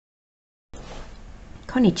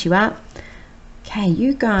Konnichiwa. Okay,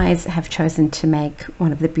 you guys have chosen to make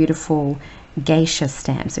one of the beautiful geisha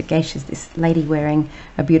stamps. So geisha is this lady wearing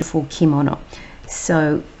a beautiful kimono.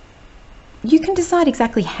 So you can decide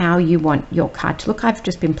exactly how you want your card to look. I've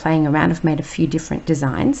just been playing around. I've made a few different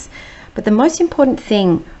designs. But the most important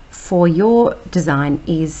thing for your design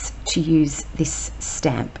is to use this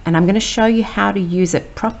stamp. And I'm going to show you how to use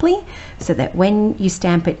it properly so that when you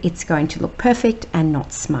stamp it, it's going to look perfect and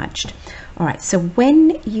not smudged. All right, so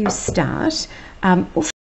when you start,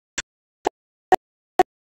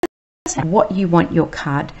 what you want your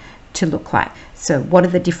card to look like. So what are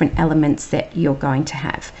the different elements that you're going to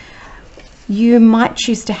have? You might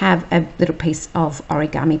choose to have a little piece of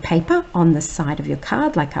origami paper on the side of your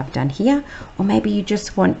card, like I've done here, or maybe you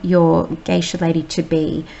just want your geisha lady to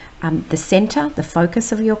be the center, the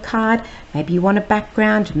focus of your card. Maybe you want a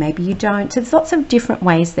background, maybe you don't. So there's lots of different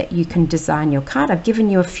ways that you can design your card. I've given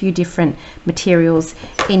you a few different materials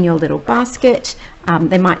in your little basket.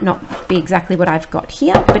 They might not be exactly what I've got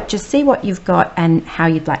here, but just see what you've got and how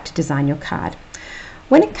you'd like to design your card.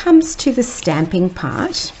 When it comes to the stamping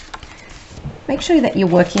part, make sure that you're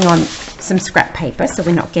working on some scrap paper so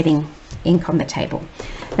we're not getting ink on the table.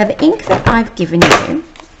 Now the ink that I've given you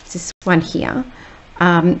is this one here,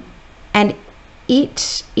 and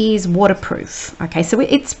it is waterproof. Okay, so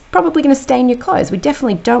it's probably going to stain your clothes. We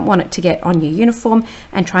definitely don't want it to get on your uniform,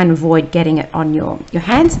 and try and avoid getting it on your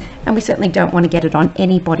hands, and we certainly don't want to get it on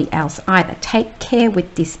anybody else either. Take care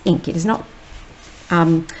with this ink. It is not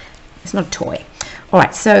it's not a toy. All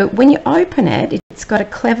right, so when you open it, it's got a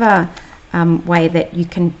clever way that you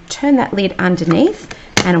can turn that lid underneath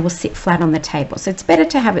and it will sit flat on the table. So it's better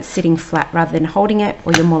to have it sitting flat rather than holding it,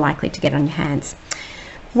 or you're more likely to get on your hands.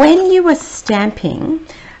 When you are stamping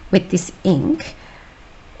with this ink,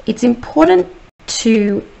 it's important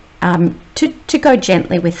to go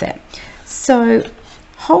gently with it. So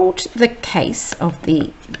hold the case of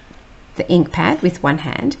the ink pad with one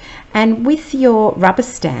hand, and with your rubber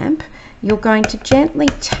stamp, you're going to gently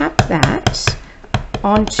tap that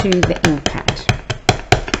onto the ink pad,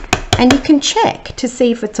 and you can check to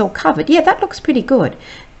see if it's all covered. Yeah, that looks pretty good.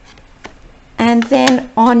 And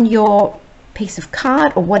then on your piece of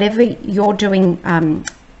card, or whatever you're doing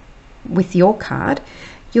with your card,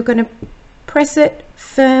 you're going to press it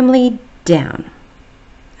firmly down.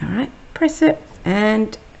 All right, press it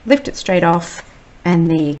and lift it straight off, and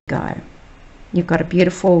there you go. You've got a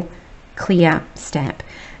beautiful clear stamp.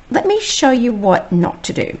 Let me show you what not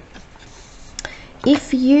to do.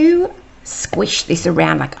 If you squish this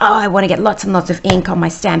around like, oh, I want to get lots and lots of ink on my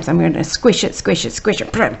stamps, I'm going to squish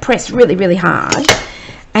it, press really, really hard,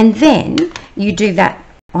 and then you do that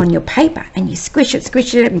on your paper and you squish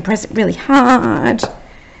it and press it really hard,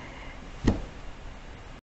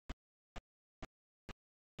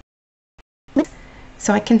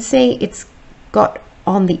 so I can see it's got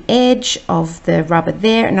on the edge of the rubber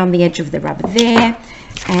there and on the edge of the rubber there,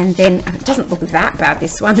 and then it doesn't look that bad,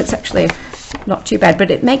 this one. It's actually not too bad,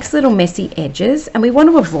 but it makes little messy edges, and we want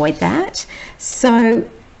to avoid that. So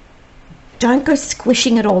don't go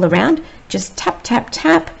squishing it all around. Just tap, tap,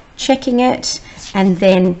 tap, checking it, and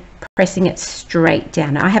then pressing it straight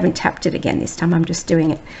down. Now, I haven't tapped it again this time. I'm just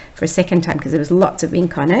doing it for a second time because there was lots of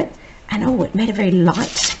ink on it, and oh, it made a very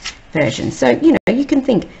light version. So, you know, you can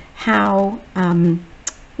think how,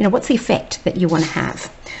 you know, what's the effect that you want to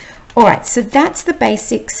have. All right, so that's the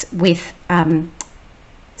basics with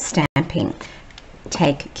stamping.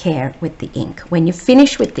 Take care with the ink. When you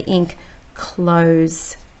finish with the ink,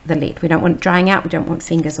 close the lid. We don't want it drying out. We don't want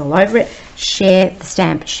fingers all over it. Share the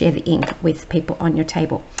stamp, share the ink with people on your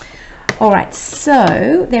table. All right,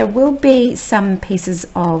 so there will be some pieces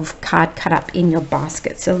of card cut up in your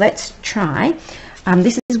basket. So let's try.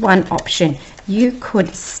 This is one option. You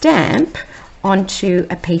could stamp onto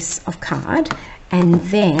a piece of card and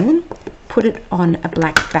then put it on a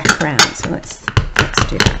black background. So let's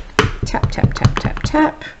do that. Tap, tap, tap, tap,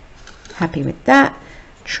 tap. Happy with that.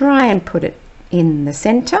 Try and put it in the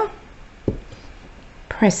center.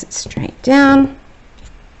 Press it straight down.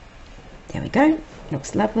 There we go.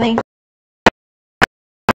 Looks lovely.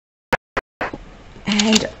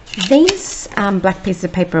 And these black pieces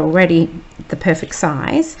of paper are already the perfect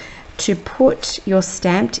size to put your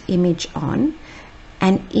stamped image on.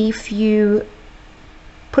 And if you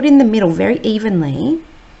put in the middle very evenly,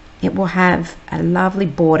 it will have a lovely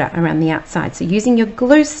border around the outside. So using your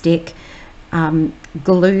glue stick,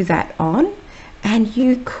 glue that on, and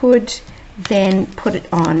you could then put it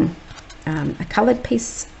on a colored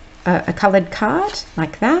piece, a colored card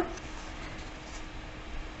like that,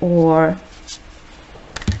 or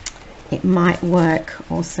it might work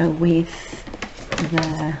also with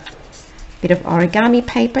bit of origami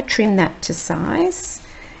paper, trim that to size,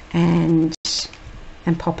 and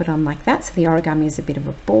pop it on like that, so the origami is a bit of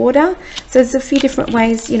a border. So there's a few different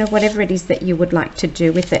ways, you know, whatever it is that you would like to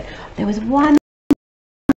do with it. There was one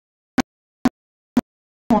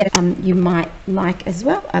you might like as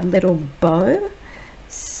well, a little bow.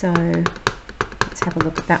 So let's have a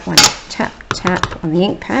look at that one. Tap, tap on the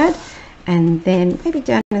ink pad, and then maybe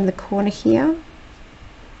down in the corner here.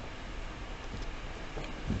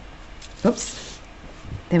 Oops,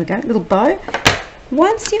 there we go, little bow.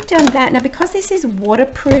 Once you've done that, now because this is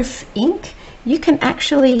waterproof ink, you can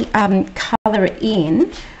actually color it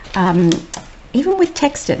in even with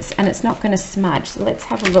textures, and it's not going to smudge. So let's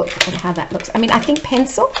have a look at how that looks. I mean, I think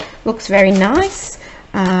pencil looks very nice.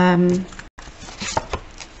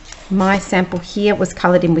 My sample here was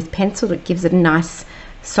colored in with pencil. It gives it a nice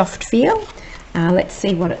soft feel. Let's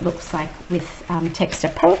see what it looks like with texture.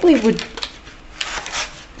 Probably would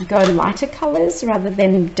go lighter colors rather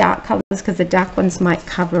than dark colors, because the dark ones might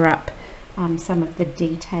cover up some of the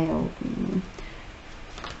detail.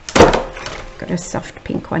 Got a soft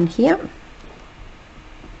pink one here.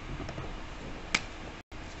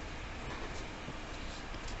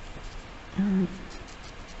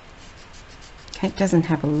 Okay, it doesn't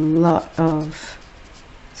have a lot of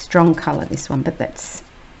strong color, this one, but that's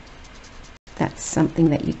something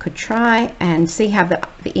that you could try and see how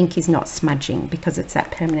the ink is not smudging, because it's that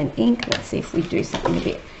permanent ink. Let's see if we do something a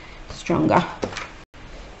bit stronger.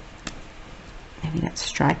 Maybe that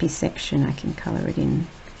stripy section, I can color it in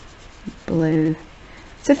blue.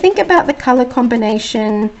 So think about the color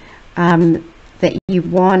combination that you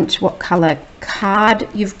want, what color card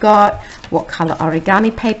you've got, what color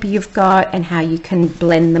origami paper you've got, and how you can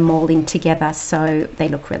blend them all in together so they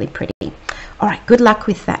look really pretty. All right, good luck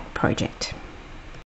with that project.